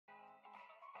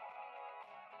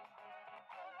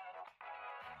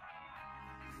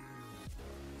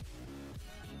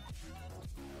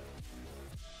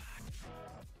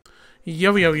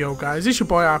Yo guys, it's your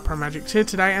boy RT1MM here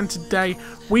today, and today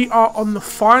we are on the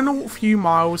final few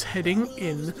miles heading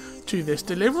in to this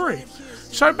delivery.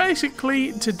 So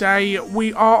basically today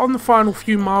we are on the final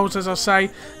few miles, as I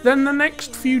say. Then the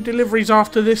next few deliveries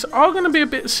after this are going to be a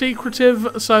bit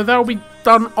secretive, so they'll be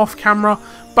done off camera,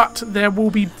 but there will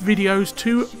be videos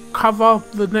to cover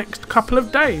the next couple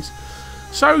of days.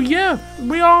 So yeah,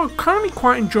 we are currently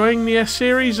quite enjoying the S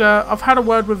series. I've had a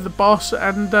word with the boss,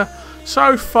 and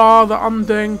so far that I'm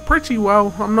doing pretty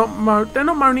well. They're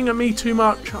not moaning at me too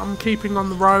much. I'm keeping on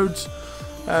the roads.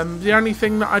 The only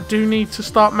thing that I do need to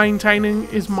start maintaining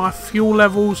is my fuel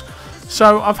levels.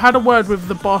 So I've had a word with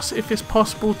the boss if it's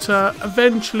possible to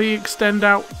eventually extend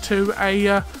out to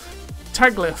a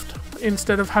tag lift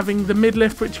instead of having the mid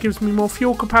lift, which gives me more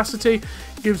fuel capacity,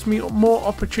 gives me more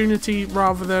opportunity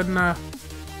rather than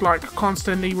like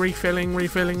constantly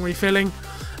refilling,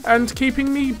 and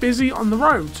keeping me busy on the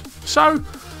roads. So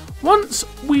once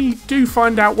we do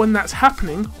find out when that's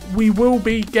happening, we will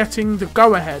be getting the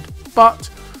go-ahead. But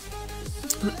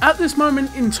at this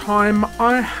moment in time,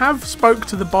 I have spoke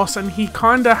to the boss, and he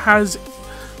kind of has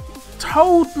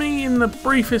told me in the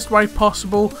briefest way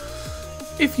possible,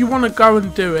 if you want to go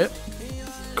and do it,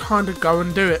 kind of go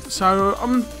and do it. So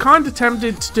I'm kind of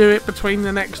tempted to do it between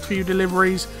the next few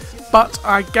deliveries, but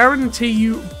I guarantee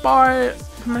you by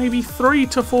maybe 3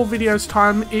 to 4 videos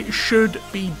time it should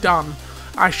be done.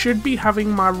 I should be having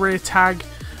my rear tag,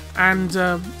 and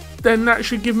then that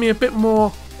should give me a bit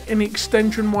more in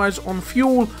extension wise on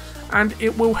fuel, and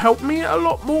it will help me a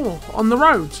lot more on the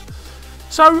roads.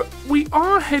 So we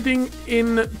are heading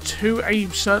in to a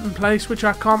certain place which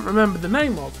I can't remember the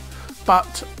name of,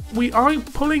 but we are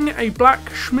pulling a black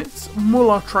Schmitz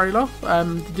Muller trailer,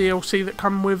 the DLC that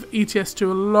came with ETS2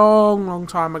 a long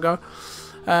time ago,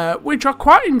 which I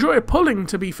quite enjoy pulling,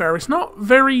 to be fair. It's not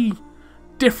very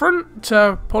different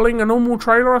to pulling a normal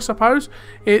trailer, I suppose.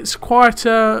 It's quite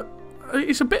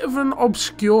it's a bit of an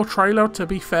obscure trailer, to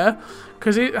be fair,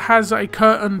 because it has a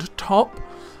curtained top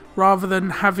rather than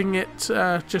having it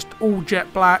just all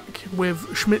jet black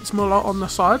with Schmitz Muller on the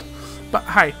side. But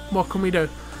hey, what can we do?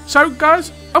 So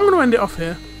guys, I'm going to end it off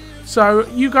here. So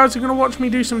you guys are going to watch me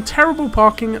do some terrible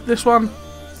parking at this one.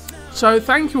 So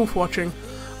thank you all for watching.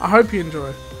 I hope you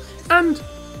enjoy. And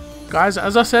guys,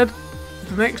 as I said,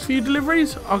 the next few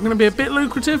deliveries are going to be a bit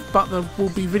lucrative, but there will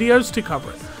be videos to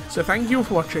cover it. So thank you all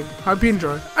for watching. Hope you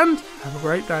enjoy, and have a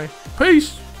great day.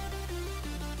 Peace!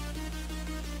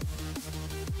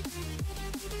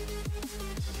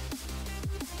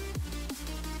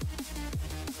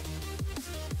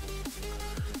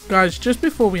 Guys, just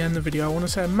before we end the video, I want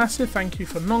to say a massive thank you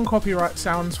for non-copyright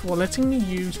sounds for letting me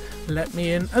use Let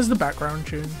Me In as the background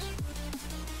tunes.